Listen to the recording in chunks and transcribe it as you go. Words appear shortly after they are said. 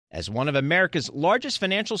As one of America's largest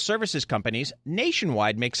financial services companies,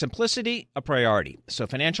 Nationwide makes simplicity a priority so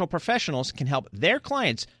financial professionals can help their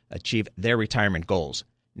clients achieve their retirement goals.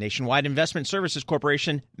 Nationwide Investment Services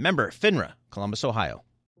Corporation, member FINRA, Columbus, Ohio.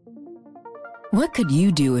 What could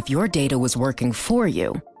you do if your data was working for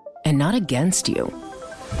you and not against you?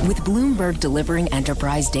 With Bloomberg delivering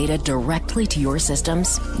enterprise data directly to your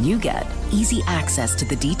systems, you get easy access to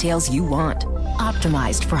the details you want,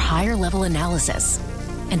 optimized for higher level analysis,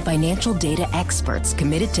 and financial data experts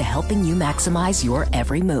committed to helping you maximize your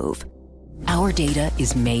every move. Our data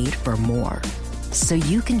is made for more, so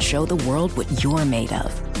you can show the world what you're made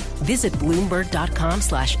of. Visit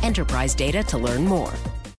Bloomberg.com/enterprise data to learn more.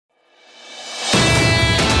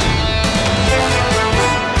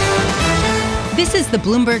 This is the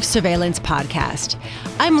Bloomberg Surveillance Podcast.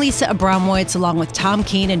 I'm Lisa Abramowitz, along with Tom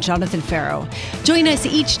Keene and Jonathan Farrow. Join us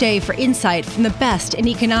each day for insight from the best in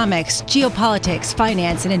economics, geopolitics,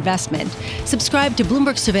 finance, and investment. Subscribe to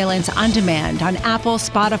Bloomberg Surveillance on demand on Apple,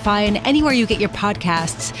 Spotify, and anywhere you get your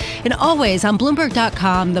podcasts, and always on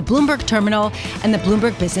Bloomberg.com, the Bloomberg Terminal, and the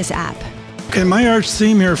Bloomberg Business app. And my arch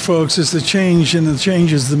theme here, folks, is the change, and the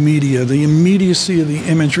change is the media, the immediacy of the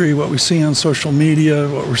imagery, what we see on social media,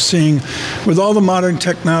 what we're seeing with all the modern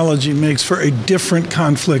technology makes for a different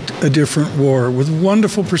conflict, a different war. With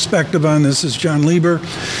wonderful perspective on this is John Lieber,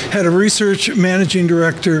 head of research, managing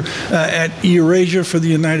director at Eurasia for the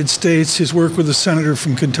United States. His work with the senator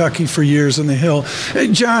from Kentucky for years on the Hill. Hey,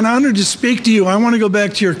 John, honored to speak to you. I want to go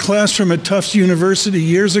back to your classroom at Tufts University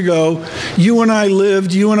years ago. You and I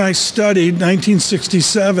lived, you and I studied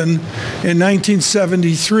 1967 and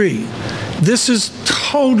 1973. This is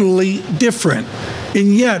totally different.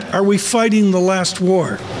 And yet, are we fighting the last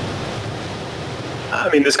war? I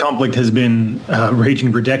mean, this conflict has been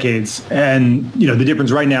raging for decades. And, the difference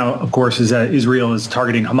right now, of course, is that Israel is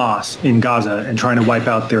targeting Hamas in Gaza and trying to wipe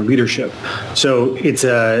out their leadership. So it's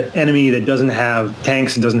an enemy that doesn't have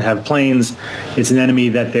tanks and doesn't have planes. It's an enemy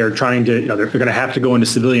that they're trying to, they're going to have to go into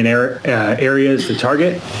civilian areas to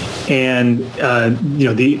target. And,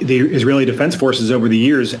 the Israeli Defense Forces over the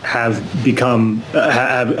years have become,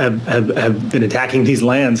 have been attacking these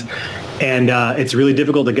lands. And it's really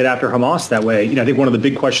difficult to get after Hamas that way. I think one of the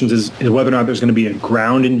big questions is whether or not there's going to be a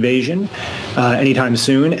ground invasion anytime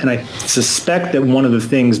soon. And I suspect that one of the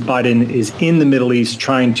things Biden is in the Middle East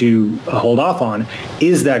trying to hold off on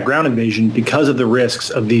is that ground invasion because of the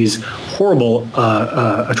risks of these horrible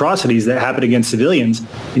atrocities that happen against civilians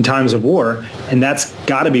in times of war. And that's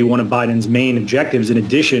got to be one of Biden's main objectives, in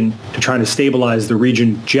addition to trying to stabilize the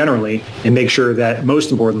region generally and make sure that,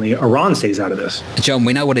 most importantly, Iran stays out of this. John,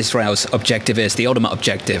 we know what Israel's objective is, the ultimate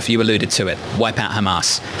objective. You alluded to it, wipe out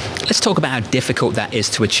Hamas. Let's talk about how difficult that is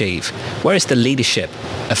to achieve. Where is the leadership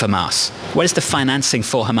of Hamas? Where does the financing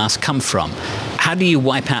for Hamas come from? How do you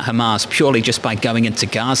wipe out Hamas purely just by going into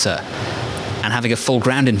Gaza and having a full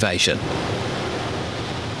ground invasion?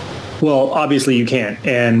 Well, obviously you can't.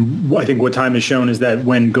 And I think what time has shown is that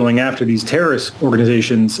when going after these terrorist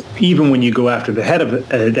organizations, even when you go after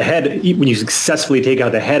when you successfully take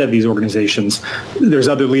out the head of these organizations, there's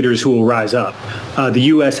other leaders who will rise up. The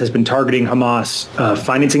U.S. has been targeting Hamas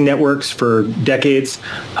financing networks for decades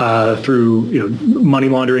through money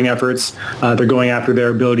laundering efforts. They're going after their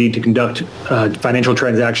ability to conduct financial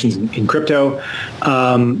transactions in crypto.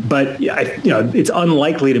 But it's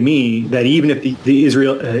unlikely to me that even if the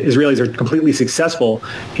Israelis are completely successful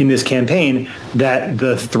in this campaign, that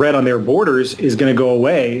the threat on their borders is going to go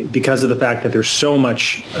away because of the fact that there's so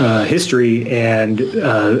much history and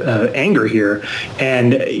anger here.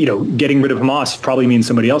 And, getting rid of Hamas probably means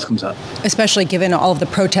somebody else comes up. Especially given all of the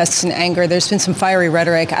protests and anger. There's been some fiery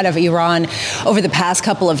rhetoric out of Iran over the past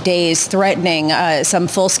couple of days threatening some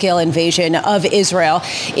full-scale invasion of Israel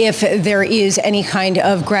if there is any kind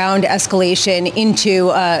of ground escalation into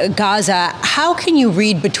Gaza. How can you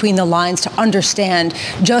read between the lines to understand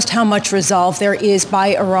just how much resolve there is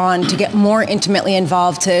by Iran to get more intimately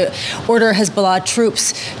involved, to order Hezbollah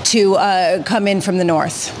troops to come in from the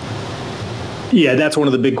north? Yeah, that's one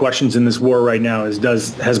of the big questions in this war right now is,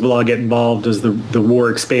 does Hezbollah get involved? Does the war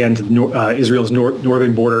expand to Israel's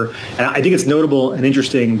northern border? And I think it's notable and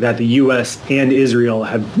interesting that the U.S. and Israel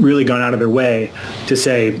have really gone out of their way to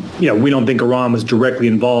say, we don't think Iran was directly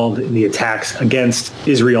involved in the attacks against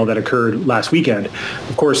Israel that occurred last weekend.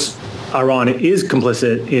 Of course, Iran is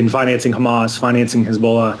complicit in financing Hamas, financing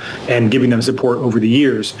Hezbollah, and giving them support over the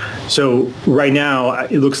years. So right now,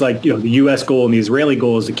 it looks like the U.S. goal and the Israeli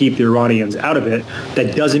goal is to keep the Iranians out of it.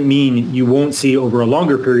 That doesn't mean you won't see over a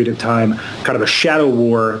longer period of time kind of a shadow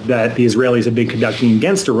war that the Israelis have been conducting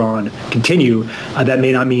against Iran continue. That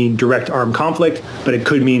may not mean direct armed conflict, but it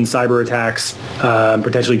could mean cyber attacks,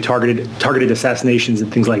 potentially targeted assassinations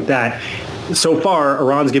and things like that. So far,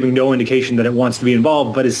 Iran's giving no indication that it wants to be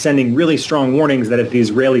involved, but is sending really strong warnings that if the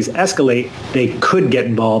Israelis escalate, they could get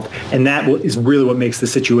involved. And that is really what makes the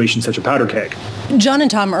situation such a powder keg. John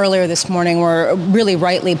and Tom earlier this morning were really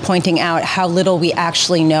rightly pointing out how little we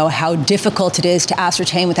actually know, how difficult it is to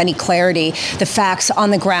ascertain with any clarity the facts on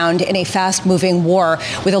the ground in a fast-moving war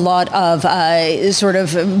with a lot of sort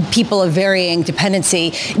of people of varying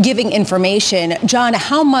dependency giving information. John,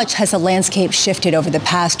 how much has the landscape shifted over the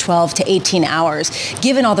past 12 to 18 hours,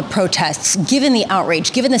 given all the protests, given the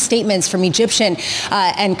outrage, given the statements from Egyptian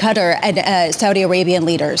and Qatar and Saudi Arabian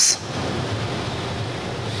leaders?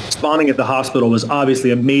 Bombing at the hospital was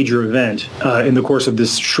obviously a major event in the course of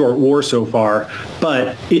this short war so far.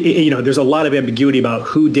 But, there's a lot of ambiguity about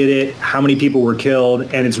who did it, how many people were killed,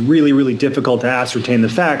 and it's really, really difficult to ascertain the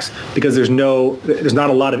facts because there's not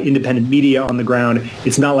a lot of independent media on the ground.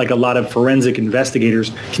 It's not like a lot of forensic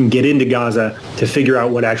investigators can get into Gaza to figure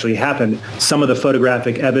out what actually happened. Some of the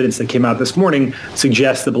photographic evidence that came out this morning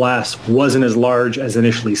suggests the blast wasn't as large as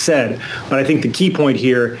initially said. But I think the key point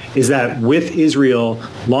here is that with Israel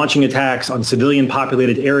launching attacks on civilian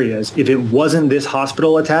populated areas, if it wasn't this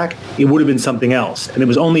hospital attack, it would have been something else. And it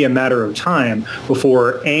was only a matter of time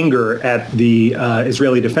before anger at the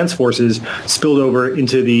Israeli Defense Forces spilled over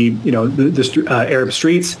into the Arab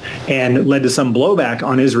streets and led to some blowback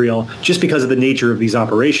on Israel just because of the nature of these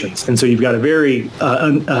operations. And so you've got a very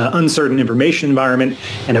uncertain information environment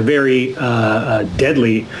and a very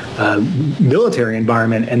deadly military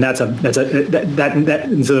environment, and so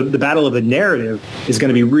the battle of the narrative is going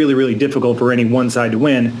to be really, really difficult for any one side to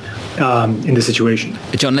win in this situation.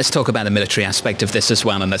 John, let's talk about the military aspect of this as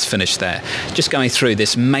well, and let's finish there. Just going through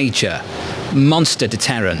this major monster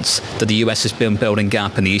deterrence that the US has been building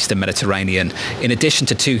up in the Eastern Mediterranean, in addition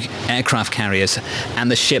to 2 aircraft carriers and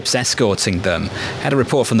the ships escorting them. Had a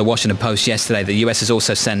report from the Washington Post yesterday that the US is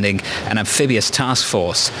also sending an amphibious task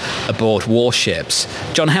force aboard warships.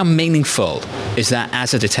 John, how meaningful is that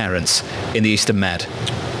as a deterrence in the Eastern Med?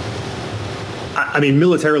 I mean,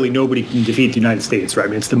 militarily, nobody can defeat the United States, right? I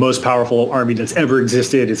mean, it's the most powerful army that's ever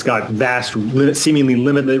existed. It's got vast, seemingly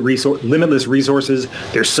limitless resources.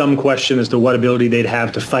 There's some question as to what ability they'd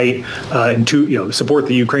have to fight and to support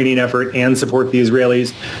the Ukrainian effort and support the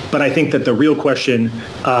Israelis. But I think that the real question,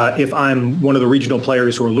 if I'm one of the regional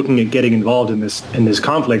players who are looking at getting involved in this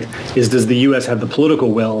conflict, is does the U.S. have the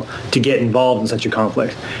political will to get involved in such a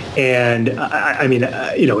conflict? And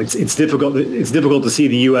it's difficult. It's difficult to see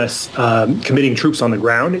the U.S. Committing troops on the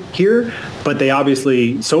ground here, but they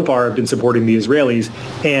obviously so far have been supporting the Israelis.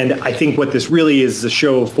 And I think what this really is a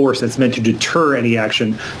show of force that's meant to deter any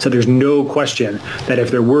action. So there's no question that if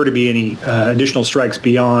there were to be any additional strikes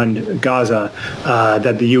beyond Gaza,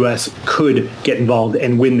 that the U.S. could get involved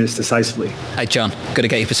and win this decisively. Hey, John, good to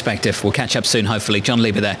get your perspective. We'll catch up soon, hopefully. John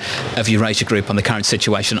Lieber there of Eurasia Group on the current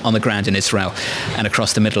situation on the ground in Israel and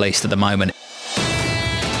across the Middle East at the moment.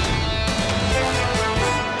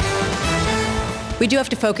 We do have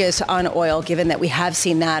to focus on oil, given that we have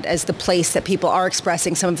seen that as the place that people are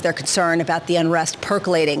expressing some of their concern about the unrest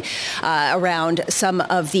percolating around some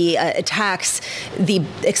of the attacks, the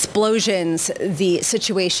explosions, the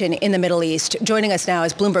situation in the Middle East. Joining us now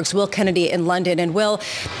is Bloomberg's Will Kennedy in London. And Will,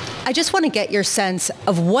 I just want to get your sense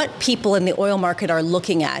of what people in the oil market are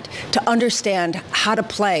looking at to understand how to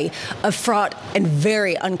play a fraught and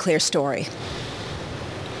very unclear story.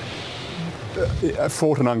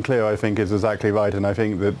 Fraught and unclear, I think, is exactly right, and I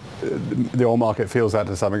think that the oil market feels that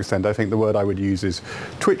to some extent. I think the word I would use is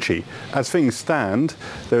twitchy. As things stand,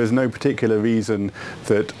 there is no particular reason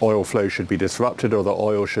that oil flow should be disrupted or that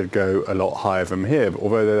oil should go a lot higher from here,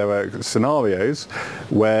 although there are scenarios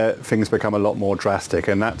where things become a lot more drastic,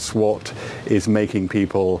 and that's what is making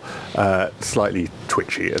people slightly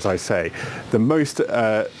twitchy, as I say. The most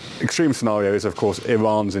extreme scenario is, of course,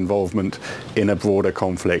 Iran's involvement in a broader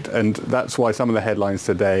conflict, and that's why some of the headlines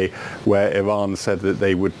today where Iran said that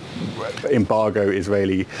they would embargo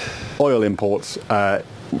Israeli oil imports got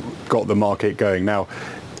the market going. Now,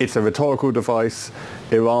 it's a rhetorical device.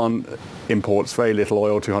 Iran imports very little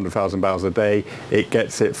oil, 200,000 barrels a day. It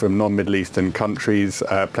gets it from non-Middle Eastern countries,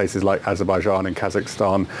 places like Azerbaijan and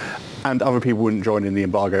Kazakhstan, and other people wouldn't join in the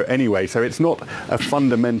embargo anyway. So it's not a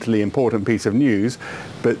fundamentally important piece of news,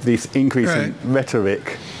 but this increase in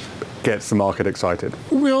rhetoric gets the market excited.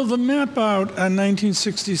 Will, the map out on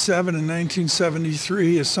 1967 and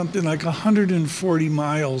 1973 is something like 140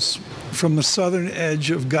 miles from the southern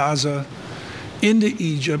edge of Gaza into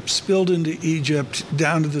Egypt, spilled into Egypt,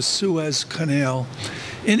 down to the Suez Canal.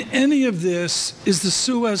 In any of this, is the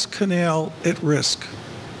Suez Canal at risk?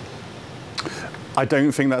 I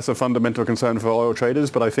don't think that's a fundamental concern for oil traders,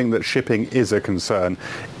 but I think that shipping is a concern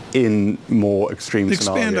in more extreme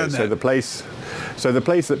scenarios. So the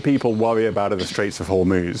place that people worry about are the Straits of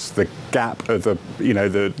Hormuz, the gap of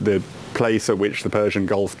the place at which the Persian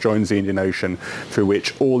Gulf joins the Indian Ocean, through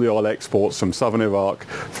which all the oil exports from southern Iraq,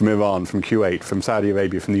 from Iran, from Kuwait, from Saudi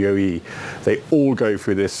Arabia, from the UAE, they all go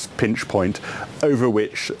through this pinch point over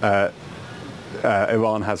which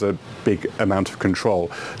Iran has a big amount of control.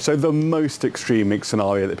 So the most extreme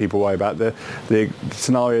scenario that people worry about, the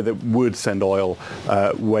scenario that would send oil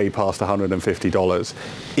way past $150,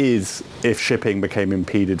 is if shipping became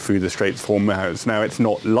impeded through the Straits of Hormuz. Now, it's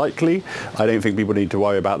not likely. I don't think people need to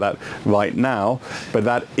worry about that right now, but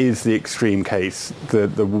that is the extreme case,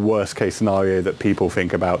 the worst case scenario that people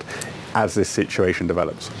think about as this situation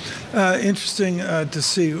develops. Interesting to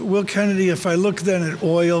see. Will Kennedy, if I look then at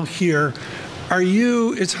oil here,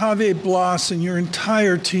 it's Javier Blas and your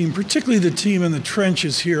entire team, particularly the team in the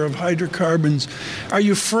trenches here of hydrocarbons, are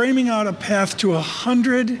you framing out a path to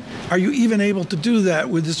 100? Are you even able to do that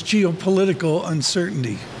with this geopolitical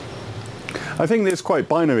uncertainty? I think it's quite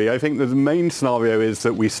binary. I think that the main scenario is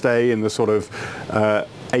that we stay in the sort of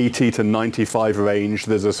 80 to 95 range.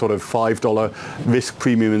 There's a sort of $5 risk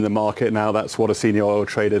premium in the market now. That's what a senior oil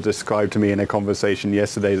trader described to me in a conversation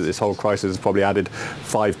yesterday, that this whole crisis has probably added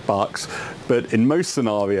 $5. But in most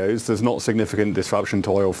scenarios, there's not significant disruption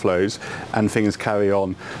to oil flows, and things carry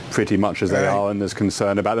on pretty much as they are, and there's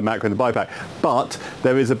concern about the macro and the buyback. But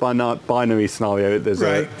there is a binary scenario. There's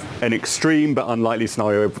an extreme but unlikely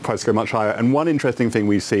scenario where prices go much higher. And one interesting thing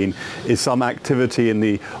we've seen is some activity in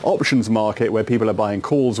the options market where people are buying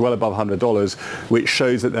calls well above $100, which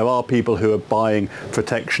shows that there are people who are buying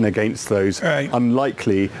protection against those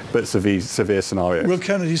unlikely but severe scenarios. Will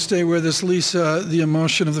Kennedy, stay with us. Lisa, the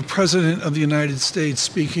emotion of the President of the United States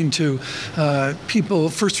speaking to people,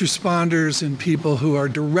 first responders, and people who are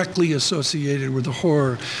directly associated with the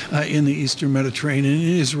horror in the Eastern Mediterranean,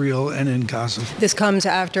 in Israel and in Gaza. This comes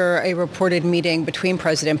after a reported meeting between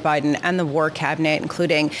President Biden and the war cabinet,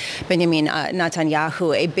 including Benjamin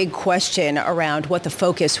Netanyahu. A big question around what the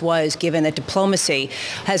focus was, given that diplomacy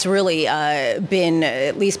has really been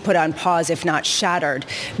at least put on pause, if not shattered,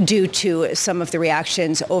 due to some of the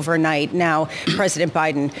reactions overnight. Now, President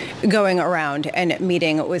Biden going around and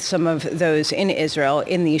meeting with some of those in Israel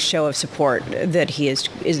in the show of support that he is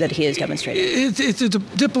demonstrating. It's a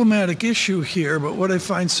diplomatic issue here, but what I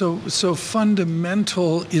find so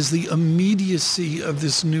fundamental is the immediacy of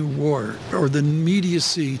this new war, or the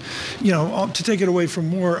immediacy, to take it away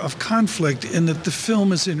from war, of conflict, in that the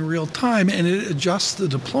film is in real time and it adjusts the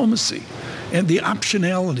diplomacy and the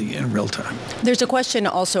optionality in real time. There's a question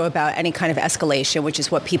also about any kind of escalation, which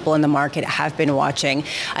is what people in the market have been watching.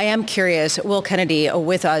 I am curious, Will Kennedy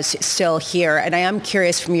with us still here, and I am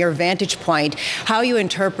curious from your vantage point how you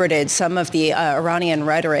interpreted some of the Iranian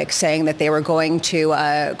rhetoric saying that they were going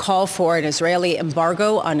to call for an Israeli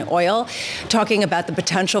embargo on oil, talking about the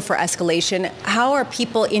potential for escalation. How are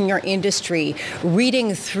people in your industry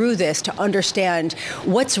reading through this to understand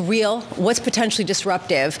what's real, what's potentially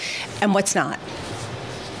disruptive, and what's not?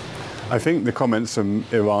 I think the comments from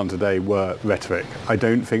Iran today were rhetoric. I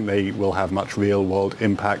don't think they will have much real-world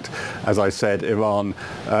impact. As I said, Israel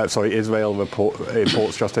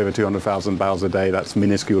imports just over 200,000 barrels a day. That's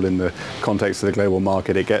minuscule in the context of the global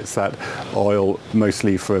market. It gets that oil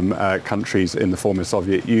mostly from countries in the former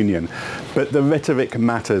Soviet Union. But the rhetoric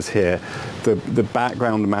matters here. The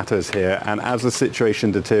background matters here. And as the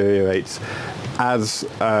situation deteriorates, as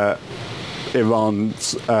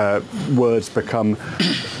Iran's words become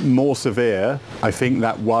more severe, I think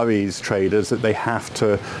that worries traders, that they have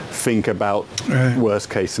to think about worst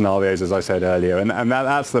case scenarios, as I said earlier. And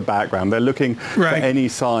that's the background. They're looking for any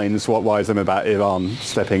signs what worries them about Iran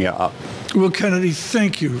stepping it up. Will Kennedy,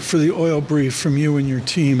 thank you for the oil brief from you and your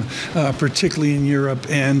team, particularly in Europe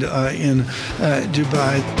and in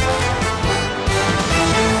Dubai.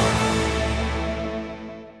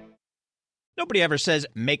 Nobody ever says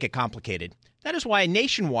make it complicated. That is why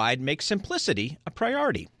Nationwide makes simplicity a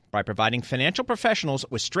priority by providing financial professionals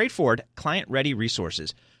with straightforward, client-ready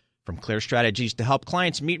resources. From clear strategies to help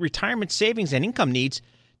clients meet retirement savings and income needs,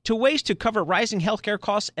 to ways to cover rising healthcare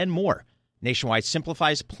costs and more. Nationwide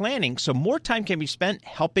simplifies planning so more time can be spent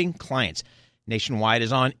helping clients. Nationwide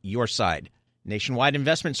is on your side. Nationwide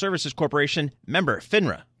Investment Services Corporation, member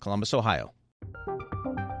FINRA. Columbus, Ohio.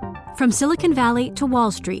 From Silicon Valley to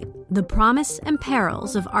Wall Street, the promise and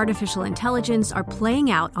perils of artificial intelligence are playing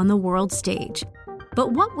out on the world stage.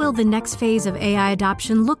 But what will the next phase of AI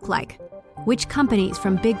adoption look like? Which companies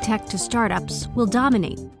from big tech to startups will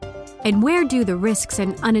dominate? And where do the risks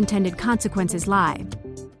and unintended consequences lie?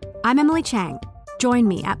 I'm Emily Chang. Join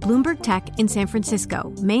me at Bloomberg Tech in San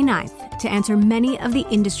Francisco, May 9th, to answer many of the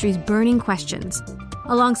industry's burning questions,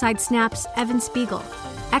 alongside Snap's Evan Spiegel,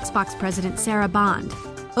 Xbox President Sarah Bond,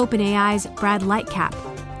 OpenAI's Brad Lightcap,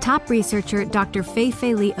 top researcher Dr.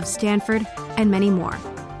 Fei-Fei Li of Stanford, and many more.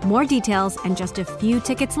 More details and just a few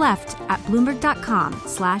tickets left at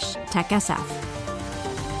Bloomberg.com/TechSF.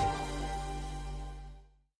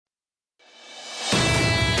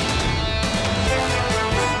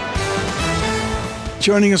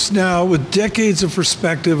 Joining us now with decades of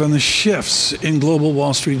perspective on the shifts in global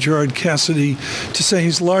Wall Street, Gerard Cassidy, to say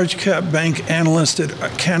he's large cap bank analyst at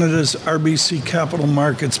Canada's RBC Capital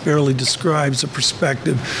Markets, barely describes a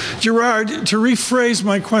perspective. Gerard, to rephrase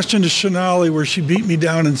my question to Shonali, where she beat me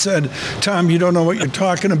down and said, Tom, you don't know what you're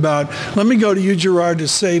talking about, let me go to you, Gerard, to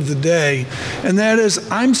save the day. And that is,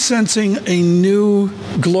 I'm sensing a new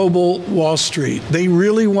global Wall Street. They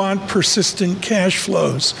really want persistent cash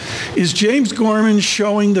flows. Is James Gorman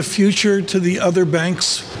showing the future to the other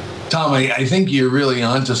banks? Tom, I think you're really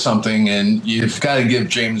onto something, and you've got to give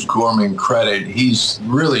James Gorman credit. He's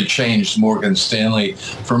really changed Morgan Stanley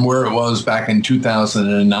from where it was back in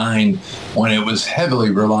 2009, when it was heavily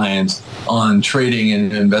reliant on trading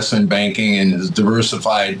and investment banking, and is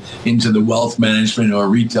diversified into the wealth management or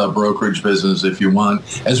retail brokerage business, if you want,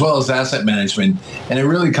 as well as asset management. And it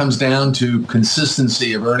really comes down to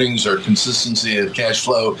consistency of earnings or consistency of cash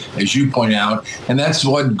flow, as you point out. And that's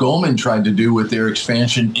what Goldman tried to do with their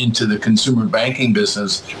expansion into the consumer banking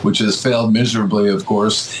business, which has failed miserably, of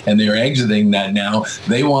course, and they're exiting that now.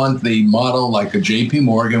 They want the model like a JP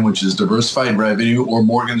Morgan, which is diversified revenue, or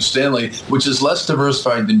Morgan Stanley, which is less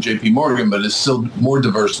diversified than JP Morgan, but is still more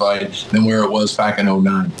diversified than where it was back in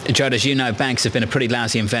 2009. Judd, as you know, banks have been a pretty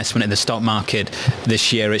lousy investment in the stock market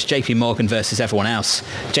this year. It's JP Morgan versus everyone else.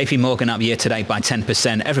 JP Morgan up year to date by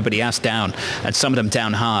 10%, everybody else down, and some of them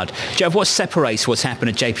down hard. Judd, what separates what's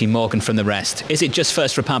happened at JP Morgan from the rest? Is it just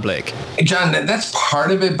First Republic? John, that's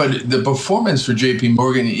part of it, but the performance for JP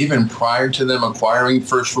Morgan, even prior to them acquiring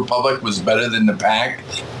First Republic, was better than the pack.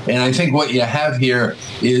 And I think what you have here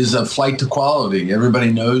is a flight to quality.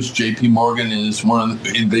 Everybody knows JP Morgan is one of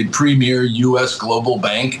the premier U.S. global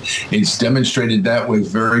bank. It's demonstrated that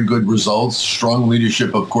with very good results, strong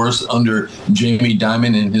leadership, of course, under Jamie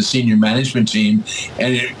Dimon and his senior management team.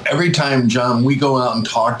 And every time, John, we go out and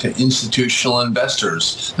talk to institutional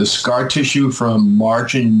investors, the scar tissue from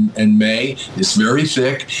March and May is very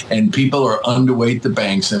thick, and people are underweight the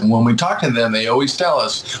banks. And when we talk to them, they always tell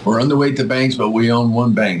us we're underweight the banks, but we own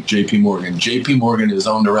one bank, JP Morgan. JP Morgan is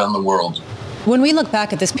owned around the world. When we look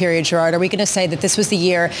back at this period, Gerard, are we going to say that this was the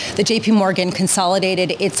year that JP Morgan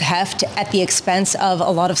consolidated its heft at the expense of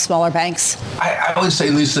a lot of smaller banks? I would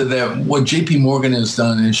say, Lisa, that what JP Morgan has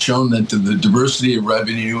done is shown that the diversity of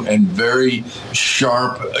revenue and very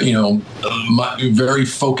sharp, very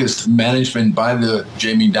focused management by the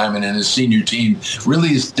Jamie Dimon and his senior team really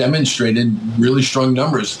has demonstrated really strong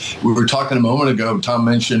numbers. We were talking a moment ago, Tom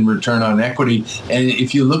mentioned return on equity. And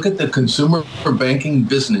if you look at the consumer banking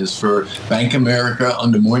business for Bank America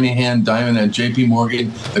under Moynihan, Dimon at JP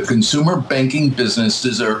Morgan, the consumer banking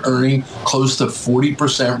businesses are earning close to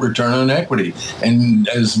 40% return on equity. And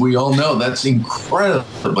as we all know, that's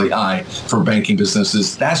incredibly high for banking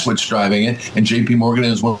businesses. That's what's driving it. And JP Morgan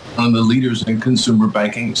is one of the leaders in consumer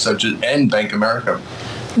banking, and Bank America.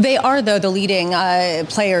 They are, though, the leading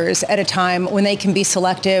players at a time when they can be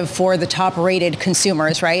selective for the top-rated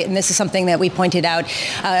consumers, right? And this is something that we pointed out,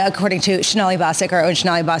 according to Shonali Basak, our own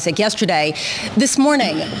Shonali Basak, yesterday. This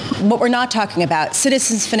morning, what we're not talking about,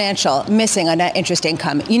 Citizens Financial missing on net interest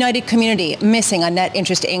income, United Community missing on net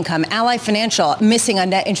interest income, Ally Financial missing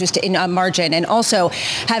on net interest margin, and also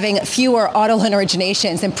having fewer auto loan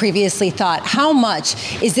originations than previously thought. How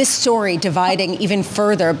much is this story dividing even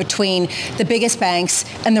further between the biggest banks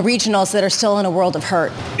and the regionals that are still in a world of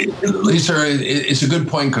hurt? Lisa, it's a good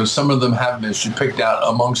point, because some of them have missed. You picked out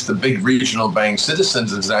amongst the big regional banks.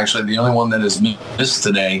 Citizens is actually the only one that has missed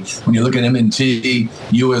today. When you look at M&T,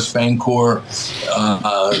 U.S. Bancorp,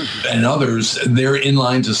 and others, they're in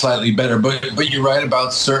line to slightly better. But you're right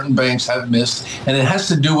about certain banks have missed. And it has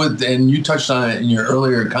to do with, and you touched on it in your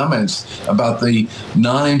earlier comments, about the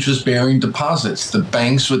non-interest-bearing deposits. The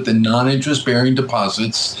banks with the non-interest-bearing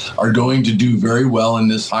deposits are going to do very well in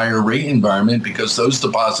this higher rate environment because those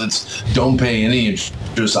deposits don't pay any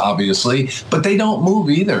interest, obviously, but they don't move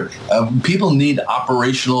either. People need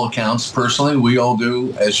operational accounts. Personally, we all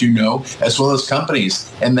do, as you know, as well as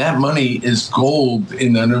companies. And that money is gold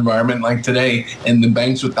in an environment like today. And the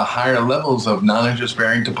banks with the higher levels of non-interest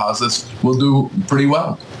bearing deposits will do pretty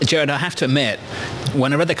well. Jared, I have to admit,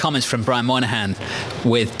 when I read the comments from Brian Moynihan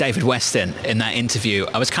with David Weston in that interview,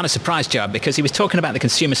 I was kind of surprised, Jared, because he was talking about the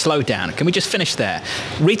consumer slowdown. Can we just finish there?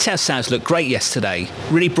 Retail sales looked great yesterday,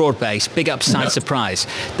 really broad-based, big upside surprise.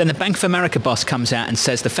 Then the Bank of America boss comes out and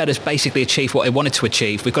says the Fed has basically achieved what it wanted to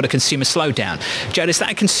achieve. We've got a consumer slowdown. Jared, is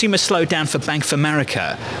that a consumer slowdown for Bank of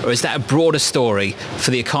America, or is that a broader story for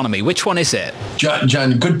the economy? Which one is it?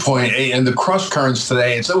 John, good point. And the cross currents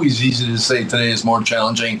today, it's always easy to say today is more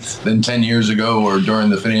challenging than 10 years ago or during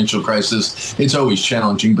the financial crisis. It's always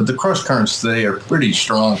challenging, but the cross currents today are pretty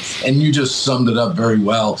strong. And you just summed it up very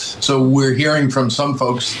well. So we're hearing from some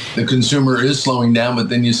folks the consumer is slowing down, but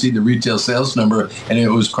then you see the retail sales number, and it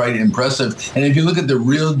was quite impressive. And if you look at the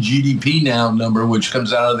real GDP now number, which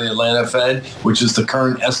comes out of the Atlanta Fed, which is the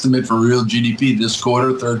current estimate for real GDP this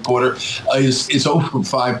quarter, third quarter, it's over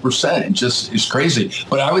 5%. It just is crazy.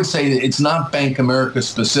 But I would say that it's not Bank of America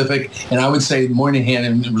specific. And I would say Moynihan,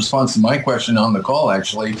 in response to my question on the call,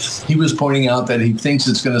 actually, he was pointing out that he thinks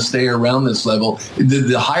it's going to stay around this level.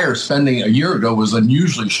 The higher spending a year ago was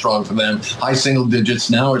unusually strong for them, high single digits.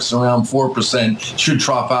 Now it's around 4%, should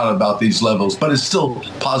trough out about these levels, but it's still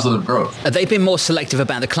positive growth. They've been more selective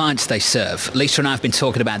about the clients they serve. Lisa and I have been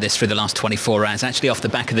talking about this for the last 24 hours, actually off the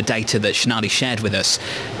back of the data that Shanali shared with us.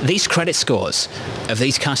 These credit scores of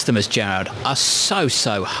these customers, Jared, are so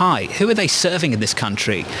high. Who are they serving in this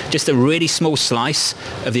country? Just a really small slice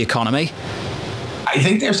of the economy? I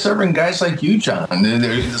think they're serving guys like you, John.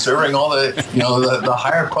 They're serving all the, the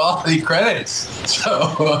higher quality credits.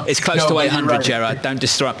 So it's close to 800, right. Gerard. Don't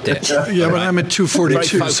disrupt it. Yeah, but I'm at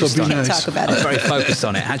 242, so be nice. Talk about I'm it. very focused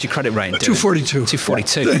on it. How's your credit rating? 242.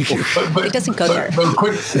 242. Thank you. But It doesn't go there. But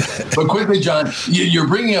quickly, John, you're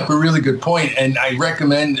bringing up a really good point, and I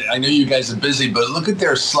recommend, I know you guys are busy, but look at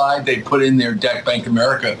their slide they put in their deck, Bank of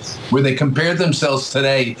America, where they compared themselves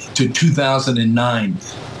today to 2009.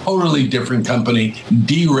 Totally different company,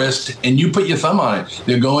 de-risked, and you put your thumb on it.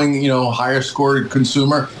 They're going, higher scored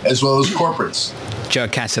consumer as well as corporates.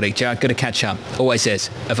 Jared Cassidy. Jared, good to catch up. Always is,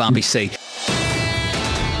 of RBC.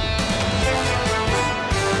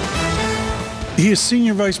 He is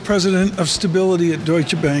Senior Vice President of Stability at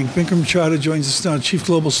Deutsche Bank. Vikram Chadha joins us now, Chief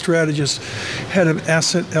Global Strategist, Head of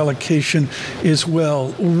Asset Allocation as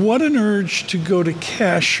well. What an urge to go to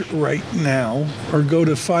cash right now, or go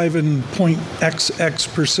to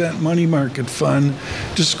 5.XX% money market fund.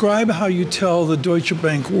 Describe how you tell the Deutsche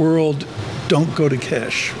Bank world, don't go to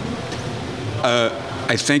cash.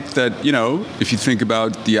 I think that, if you think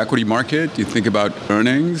about the equity market, you think about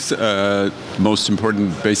earnings, most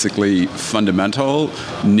important, basically fundamental,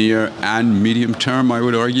 near and medium term, I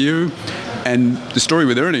would argue. And the story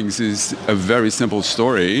with earnings is a very simple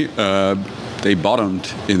story. They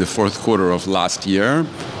bottomed in the fourth quarter of last year.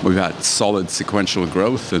 We've had solid sequential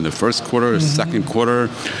growth in the first quarter, second quarter.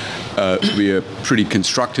 We are pretty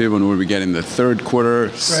constructive on what we get in the third quarter.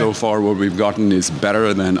 Right. So far, what we've gotten is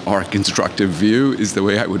better than our constructive view, is the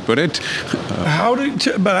way I would put it.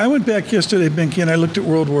 But I went back yesterday, Binky, and I looked at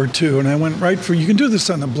World War II, and I went right for, you can do this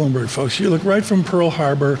on the Bloomberg, folks. You look right from Pearl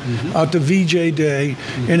Harbor out to VJ Day,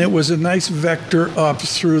 and it was a nice vector up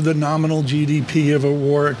through the nominal GDP of a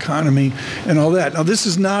war economy and all that. Now, this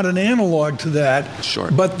is not an analog to that, sure,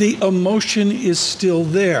 but the emotion is still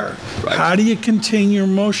there. Right. How do you contain your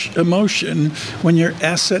emotion when you're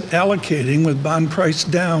asset allocating with bond price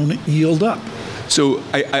down, yield up? So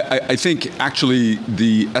I think actually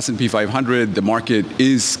the S&P 500, the market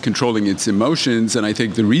is controlling its emotions, and I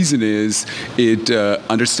think the reason is it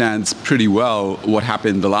understands pretty well what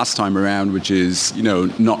happened the last time around, which is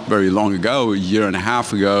not very long ago, a year and a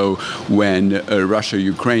half ago, when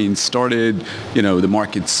Russia-Ukraine started. The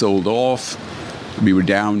market sold off. We were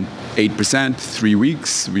down 8%, 3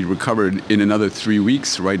 weeks. We recovered in another 3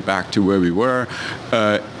 weeks, right back to where we were.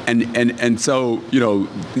 And so,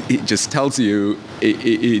 it just tells you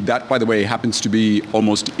that, by the way, happens to be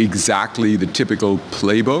almost exactly the typical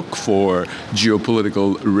playbook for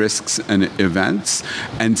geopolitical risks and events.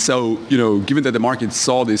 And so, given that the market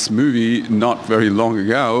saw this movie not very long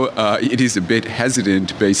ago, it is a bit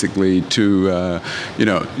hesitant, basically, to,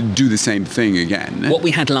 do the same thing again. What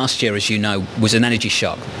we had last year, as you know, was an energy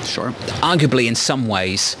shock. Sure. Arguably, in some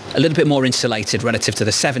ways, a little bit more insulated relative to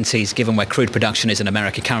the 70s, given where crude production is in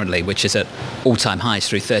America currently, which is at all-time highs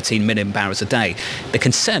through 13 million barrels a day. The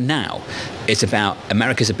concern now is about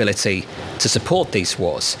America's ability to support these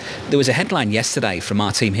wars. There was a headline yesterday from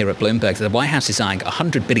our team here at Bloomberg that the White House is eyeing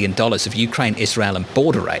 $100 billion of Ukraine, Israel, and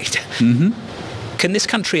border aid. Mm-hmm. Can this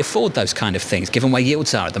country afford those kind of things, given where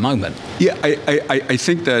yields are at the moment? Yeah, I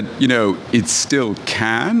think that, it still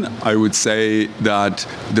can. I would say that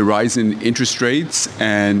the rise in interest rates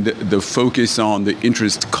and the focus on the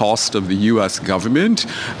interest cost of the U.S. government,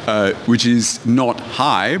 which is not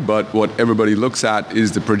high, but what everybody looks at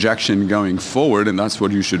is the projection going forward, and that's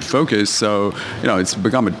what you should focus. So, it's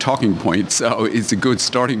become a talking point. So it's a good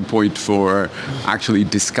starting point for actually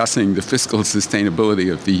discussing the fiscal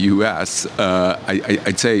sustainability of the U.S.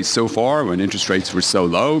 I'd say so far, when interest rates were so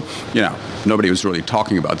low, nobody was really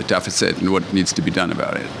talking about the deficit and what needs to be done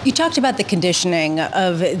about it. You talked about the conditioning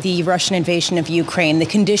of the Russian invasion of Ukraine, the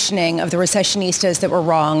conditioning of the recessionistas that were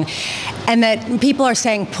wrong, and that people are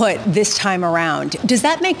staying put this time around. Does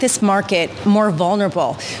that make this market more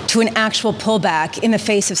vulnerable to an actual pullback in the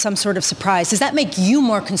face of some sort of surprise? Does that make you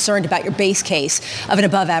more concerned about your base case of an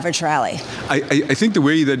above-average rally? I think the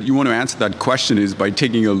way that you want to answer that question is by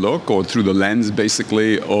taking a look, or through the lens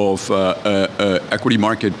basically of equity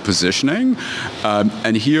market positioning.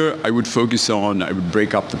 And here I would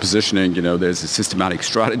break up the positioning. There's systematic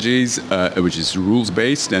strategies, which is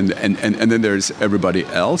rules-based, and then there's everybody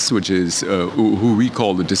else, which is who we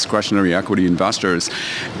call the discretionary equity investors.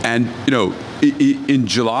 And, in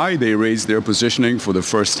July, they raised their positioning for the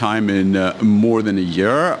first time in more than a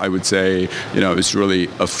year. I would say, it's really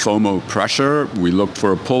a FOMO pressure. We looked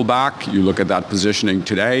for a pullback. You look at that positioning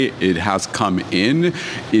today, it has come in.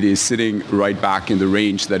 It is sitting right back in the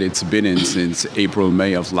range that it's been in since April,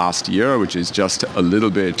 May of last year, which is just a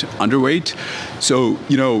little bit underweight. So,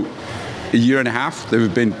 a year and a half, there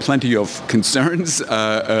have been plenty of concerns.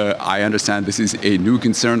 I understand this is a new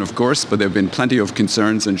concern, of course, but there have been plenty of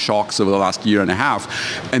concerns and shocks over the last year and a half,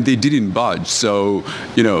 and they didn't budge. So,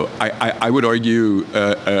 I would argue,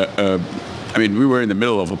 we were in the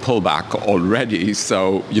middle of a pullback already,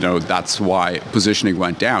 so, that's why positioning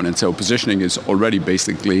went down. And so positioning is already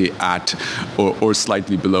basically at or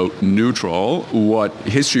slightly below neutral. What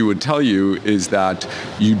history would tell you is that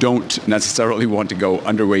you don't necessarily want to go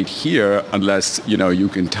underweight here unless, you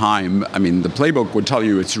can time. The playbook would tell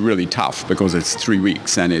you it's really tough because it's 3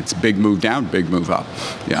 weeks and it's big move down, big move up.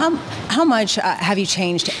 Yeah. How much have you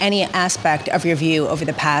changed any aspect of your view over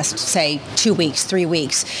the past, say, 2 weeks, 3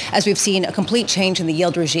 weeks, as we've seen a complete change in the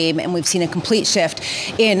yield regime and we've seen a complete shift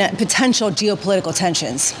in potential geopolitical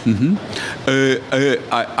tensions? Mm-hmm.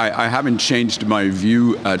 I haven't changed my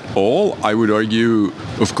view at all. I would argue,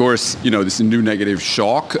 of course, this is a new negative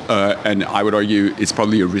shock, and I would argue it's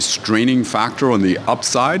probably a restraining factor on the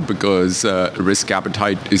upside because risk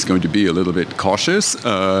appetite is going to be a little bit cautious.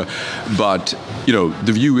 But,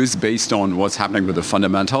 the view is based on what's happening with the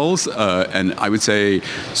fundamentals, and I would say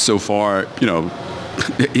so far,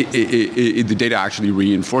 the data actually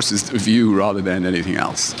reinforces the view rather than anything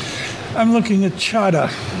else. I'm looking at Chada,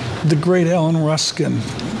 the great Alan Ruskin,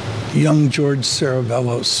 young George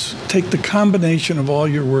Saravellos. Take the combination of all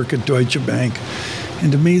your work at Deutsche Bank,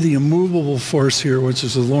 and to me, the immovable force here, which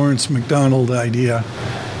is the Lawrence McDonald idea,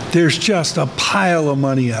 there's just a pile of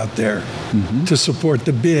money out there to support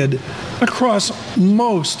the bid across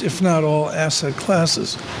most, if not all, asset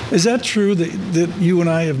classes. Is that true that you and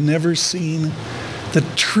I have never seen the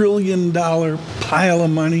 $1 trillion pile of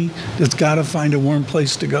money that's got to find a warm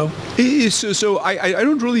place to go? So I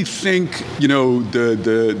don't really think,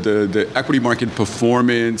 the equity market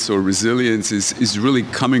performance or resilience is really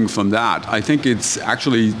coming from that. I think it's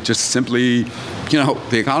actually just simply,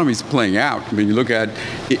 the economy is playing out. You look at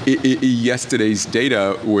yesterday's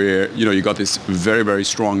data where, you got this very, very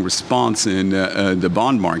strong response in the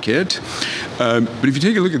bond market. But if you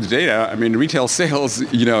take a look at the data, retail sales,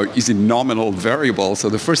 is a nominal variable. So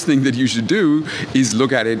the first thing that you should do is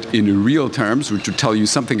look at it in real terms, which would tell you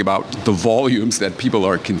something about the volumes that people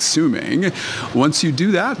are consuming. Once you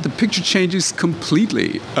do that, the picture changes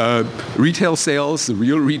completely. Retail sales, the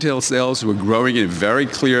real retail sales, were growing in a very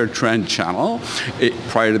clear trend channel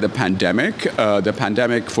prior to the pandemic. The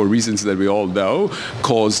pandemic, for reasons that we all know,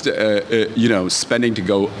 caused spending to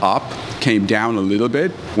go up, came down a little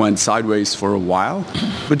bit, went sideways for a while.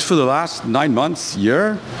 But for the last 9 months,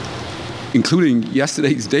 year, including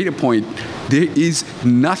yesterday's data point, there is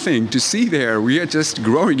nothing to see there. We are just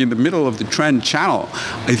growing in the middle of the trend channel.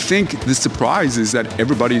 I think the surprise is that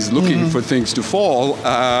everybody's looking for things to fall.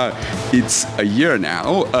 It's a year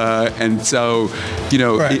now. And so,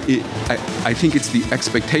 right. I think it's the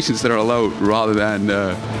expectations that are low rather than...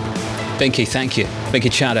 Binky, thank you. Binky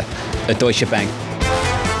Chada at Deutsche Bank.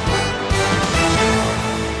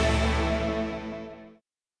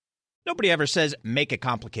 Nobody ever says make it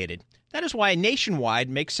complicated. That is why Nationwide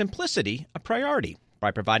makes simplicity a priority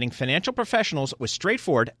by providing financial professionals with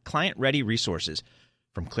straightforward, client-ready resources.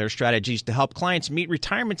 From clear strategies to help clients meet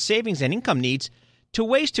retirement savings and income needs, to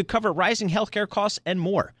ways to cover rising healthcare costs and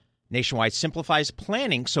more. Nationwide simplifies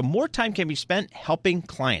planning so more time can be spent helping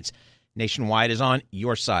clients. Nationwide is on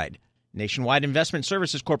your side. Nationwide Investment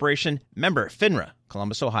Services Corporation, member FINRA,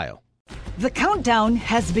 Columbus, Ohio. The countdown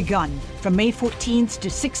has begun. From May 14th to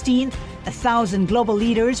 16th, 1,000 global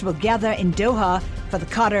leaders will gather in Doha for the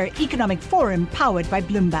Qatar Economic Forum powered by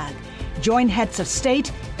Bloomberg. Join heads of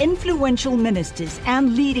state, influential ministers,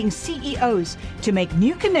 and leading CEOs to make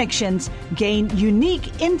new connections, gain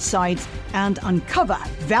unique insights, and uncover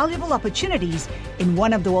valuable opportunities in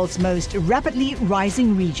one of the world's most rapidly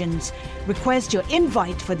rising regions. Request your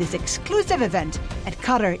invite for this exclusive event at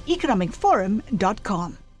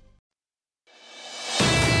QatarEconomicForum.com.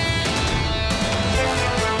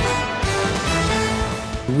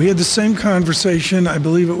 We had the same conversation, I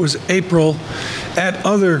believe it was April, at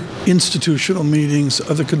other institutional meetings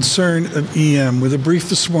of the concern of EM, with a brief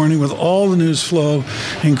this morning with all the news flow,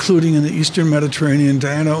 including in the Eastern Mediterranean.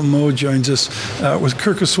 Diana Omo joins us with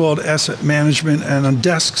Kirkoswald Asset Management and on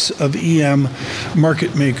desks of EM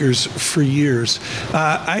market makers for years.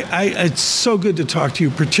 It's so good to talk to you,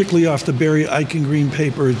 particularly off the Barry Eichengreen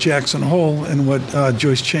paper at Jackson Hole and what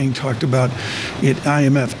Joyce Chang talked about at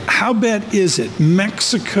IMF. How bad is it?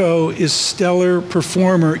 Mexico is stellar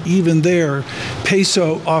performer even there.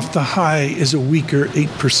 Peso off the high is a weaker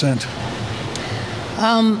 8%.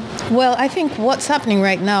 Well, I think what's happening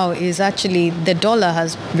right now is actually the dollar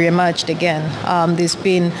has reemerged again. There's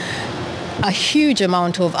been a huge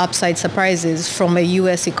amount of upside surprises from a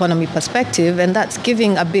U.S. economy perspective, and that's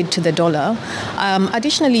giving a bid to the dollar.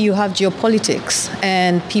 Additionally, you have geopolitics,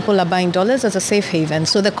 and people are buying dollars as a safe haven.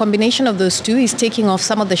 So the combination of those two is taking off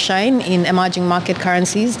some of the shine in emerging market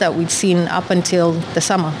currencies that we'd seen up until the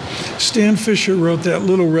summer. Stan Fisher wrote that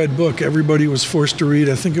little red book everybody was forced to read.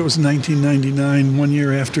 I think it was 1999, 1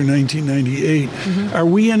 year after 1998. Mm-hmm. Are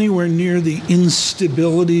we anywhere near the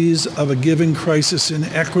instabilities of a given crisis in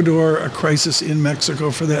Ecuador, a crisis in Mexico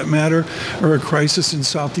for that matter, or a crisis in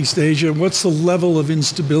Southeast Asia? What's the level of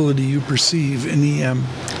instability you perceive in EM?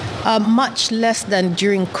 Much less than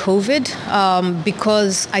during COVID,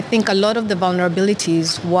 because I think a lot of the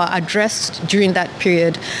vulnerabilities were addressed during that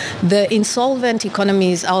period. The insolvent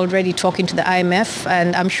economies are already talking to the IMF,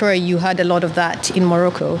 and I'm sure you had a lot of that in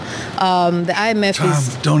Morocco. The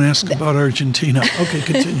IMF don't ask about Argentina. Okay,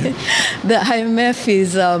 continue. The IMF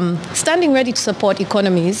is standing ready to support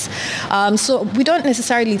economies. So we don't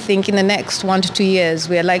necessarily think in the next 1 to 2 years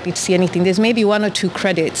we are likely to see anything. There's maybe 1 or 2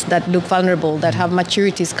 credits that look vulnerable, that have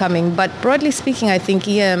maturities coming. But broadly speaking, I think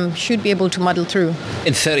EM should be able to muddle through.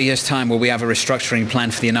 In 30 years' time, will we have a restructuring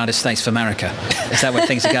plan for the United States of America? Is that where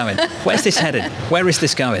things are going? Where's this headed? Where is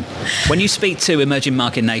this going? When you speak to emerging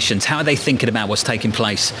market nations, how are they thinking about what's taking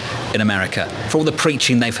place in America? For all the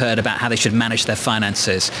preaching they've heard about how they should manage their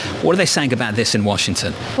finances, what are they saying about this in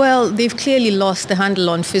Washington? Well, they've clearly lost the handle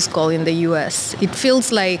on fiscal in the US. It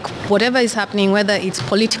feels like whatever is happening, whether it's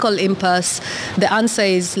political impasse, the answer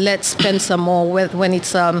is let's spend some more. When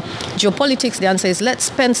it's geopolitics, the answer is let's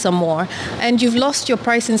spend some more. And you've lost your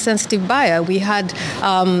price-insensitive buyer. We had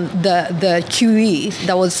the QE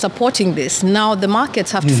that was supporting this. Now the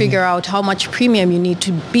markets have to figure out how much premium you need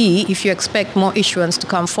to be if you expect more issuance to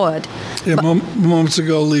come forward. Yeah, moments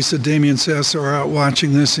ago, Lisa, Damian Sasso are out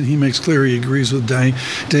watching this, and he makes clear he agrees with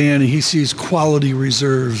Diana. He sees quality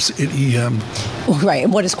reserves at EM. Right.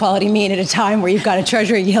 What does quality mean at a time where you've got a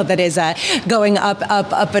treasury yield that is going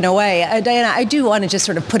up and away? Diana, I do want to just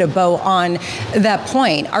sort of put a bow on that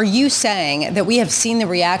point. Are you saying that we have seen the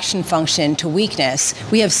reaction function to weakness?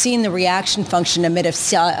 We have seen the reaction function amid a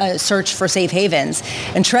search for safe havens,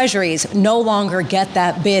 and treasuries no longer get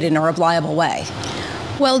that bid in a reliable way?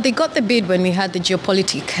 Well, they got the bid when we had the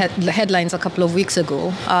geopolitics headlines a couple of weeks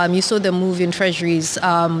ago. You saw the move in treasuries,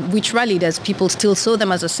 which rallied as people still saw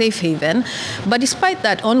them as a safe haven. But despite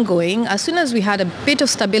that ongoing, as soon as we had a bit of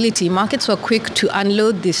stability, markets were quick to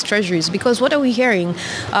unload these treasuries. Because what are we hearing?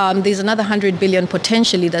 There's another 100 billion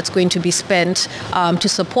potentially that's going to be spent to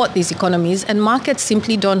support these economies, and markets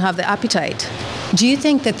simply don't have the appetite. Do you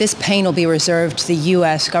think that this pain will be reserved to the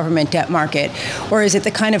U.S. government debt market? Or is it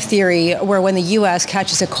the kind of theory where when the U.S.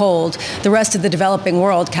 catches a cold, the rest of the developing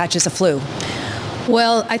world catches a flu?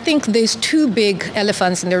 Well, I think there's two big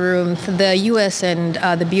elephants in the room, the US and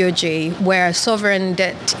the BOJ, where sovereign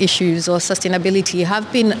debt issues or sustainability have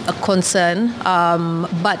been a concern,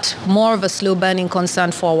 but more of a slow-burning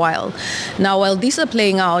concern for a while. Now, while these are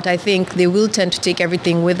playing out, I think they will tend to take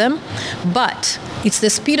everything with them, but it's the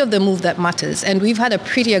speed of the move that matters. And we've had a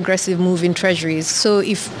pretty aggressive move in treasuries. So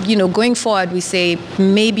if, going forward, we say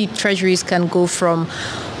maybe treasuries can go from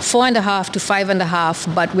 4.5 to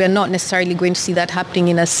 5.5, but we're not necessarily going to see that happening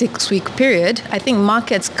in a 6-week period. I think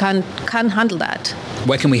markets can handle that.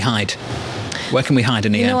 Where can we hide? Where can we hide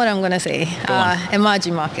in EM? You know what I'm going to say?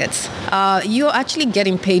 Emerging markets. You're actually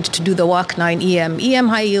getting paid to do the work now in EM. EM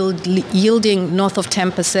high yield yielding north of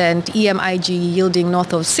 10%, EM IG yielding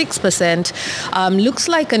north of 6%. Looks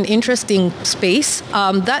like an interesting space.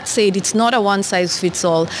 That said, it's not a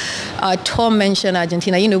one-size-fits-all. Tom mentioned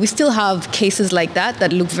Argentina. We still have cases like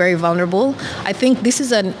that look very vulnerable. I think this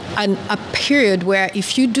is a period where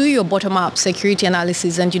if you do your bottom-up security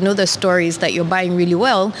analysis and you know the stories that you're buying really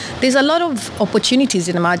well, there's a lot of opportunities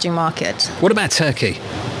in emerging markets. What about Turkey?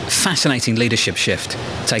 Fascinating leadership shift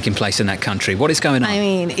taking place in that country. What is going on? I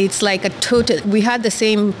mean, it's like we had the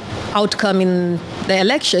same outcome in the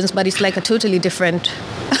elections, but it's like a totally different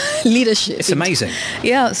leadership. It's amazing.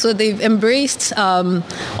 Yeah, so they've embraced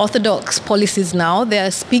orthodox policies now.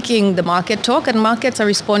 They're speaking the market talk, and markets are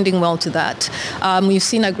responding well to that. We've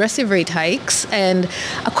seen aggressive rate hikes and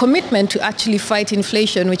a commitment to actually fight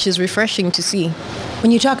inflation, which is refreshing to see.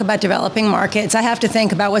 When you talk about developing markets, I have to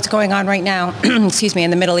think about what's going on right now, in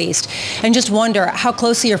the Middle East, and just wonder how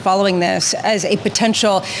closely you're following this as a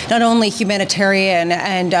potential, not only humanitarian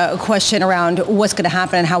and a question around what's going to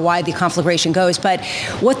happen and how wide the conflagration goes, but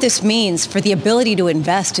what this means for the ability to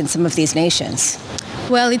invest in some of these nations.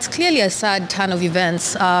 Well, it's clearly a sad turn of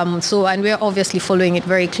events, and we're obviously following it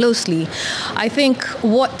very closely. I think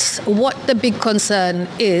what the big concern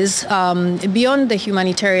is, beyond the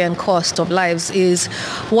humanitarian cost of lives, is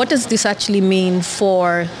what does this actually mean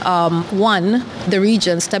for, one, the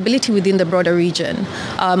region, stability within the broader region?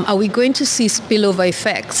 Are we going to see spillover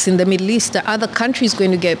effects in the Middle East? Are other countries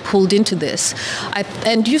going to get pulled into this?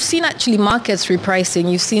 And you've seen actually markets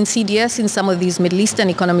repricing. You've seen CDS in some of these Middle Eastern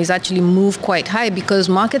economies actually move quite high because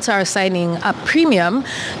markets are assigning a premium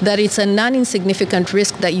that it's a non-insignificant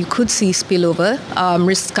risk that you could see spillover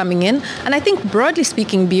risks coming in. And I think broadly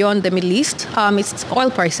speaking, beyond the Middle East, it's oil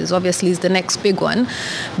prices obviously is the next big one,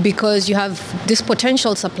 because you have this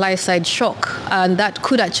potential supply side shock, and that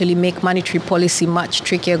could actually make monetary policy much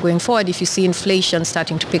trickier going forward if you see inflation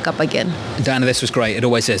starting to pick up again. Diana, this was great. It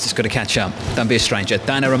always is. It's got to catch up. Don't be a stranger.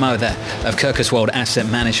 Diana Rameau there of Kirkus World Asset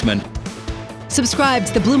Management. Subscribe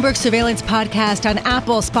to the Bloomberg Surveillance Podcast on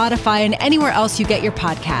Apple, Spotify, and anywhere else you get your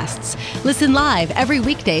podcasts. Listen live every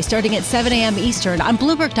weekday starting at 7 a.m. Eastern on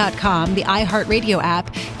Bloomberg.com, the iHeartRadio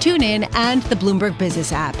app, TuneIn, and the Bloomberg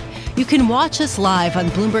Business app. You can watch us live on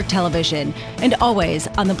Bloomberg Television and always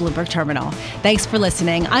on the Bloomberg Terminal. Thanks for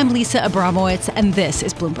listening. I'm Lisa Abramowitz, and this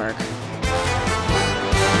is Bloomberg.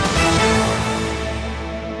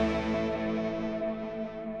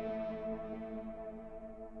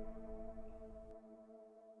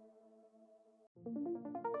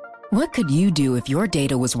 What could you do if your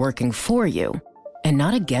data was working for you and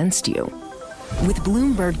not against you? With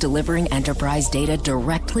Bloomberg delivering enterprise data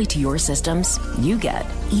directly to your systems, you get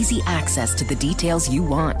easy access to the details you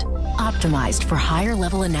want, optimized for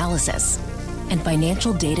higher-level analysis, and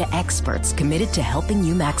financial data experts committed to helping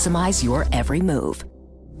you maximize your every move.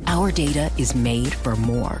 Our data is made for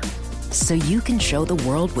more, so you can show the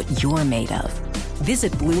world what you're made of.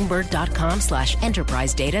 Visit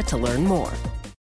Bloomberg.com/enterprise data to learn more.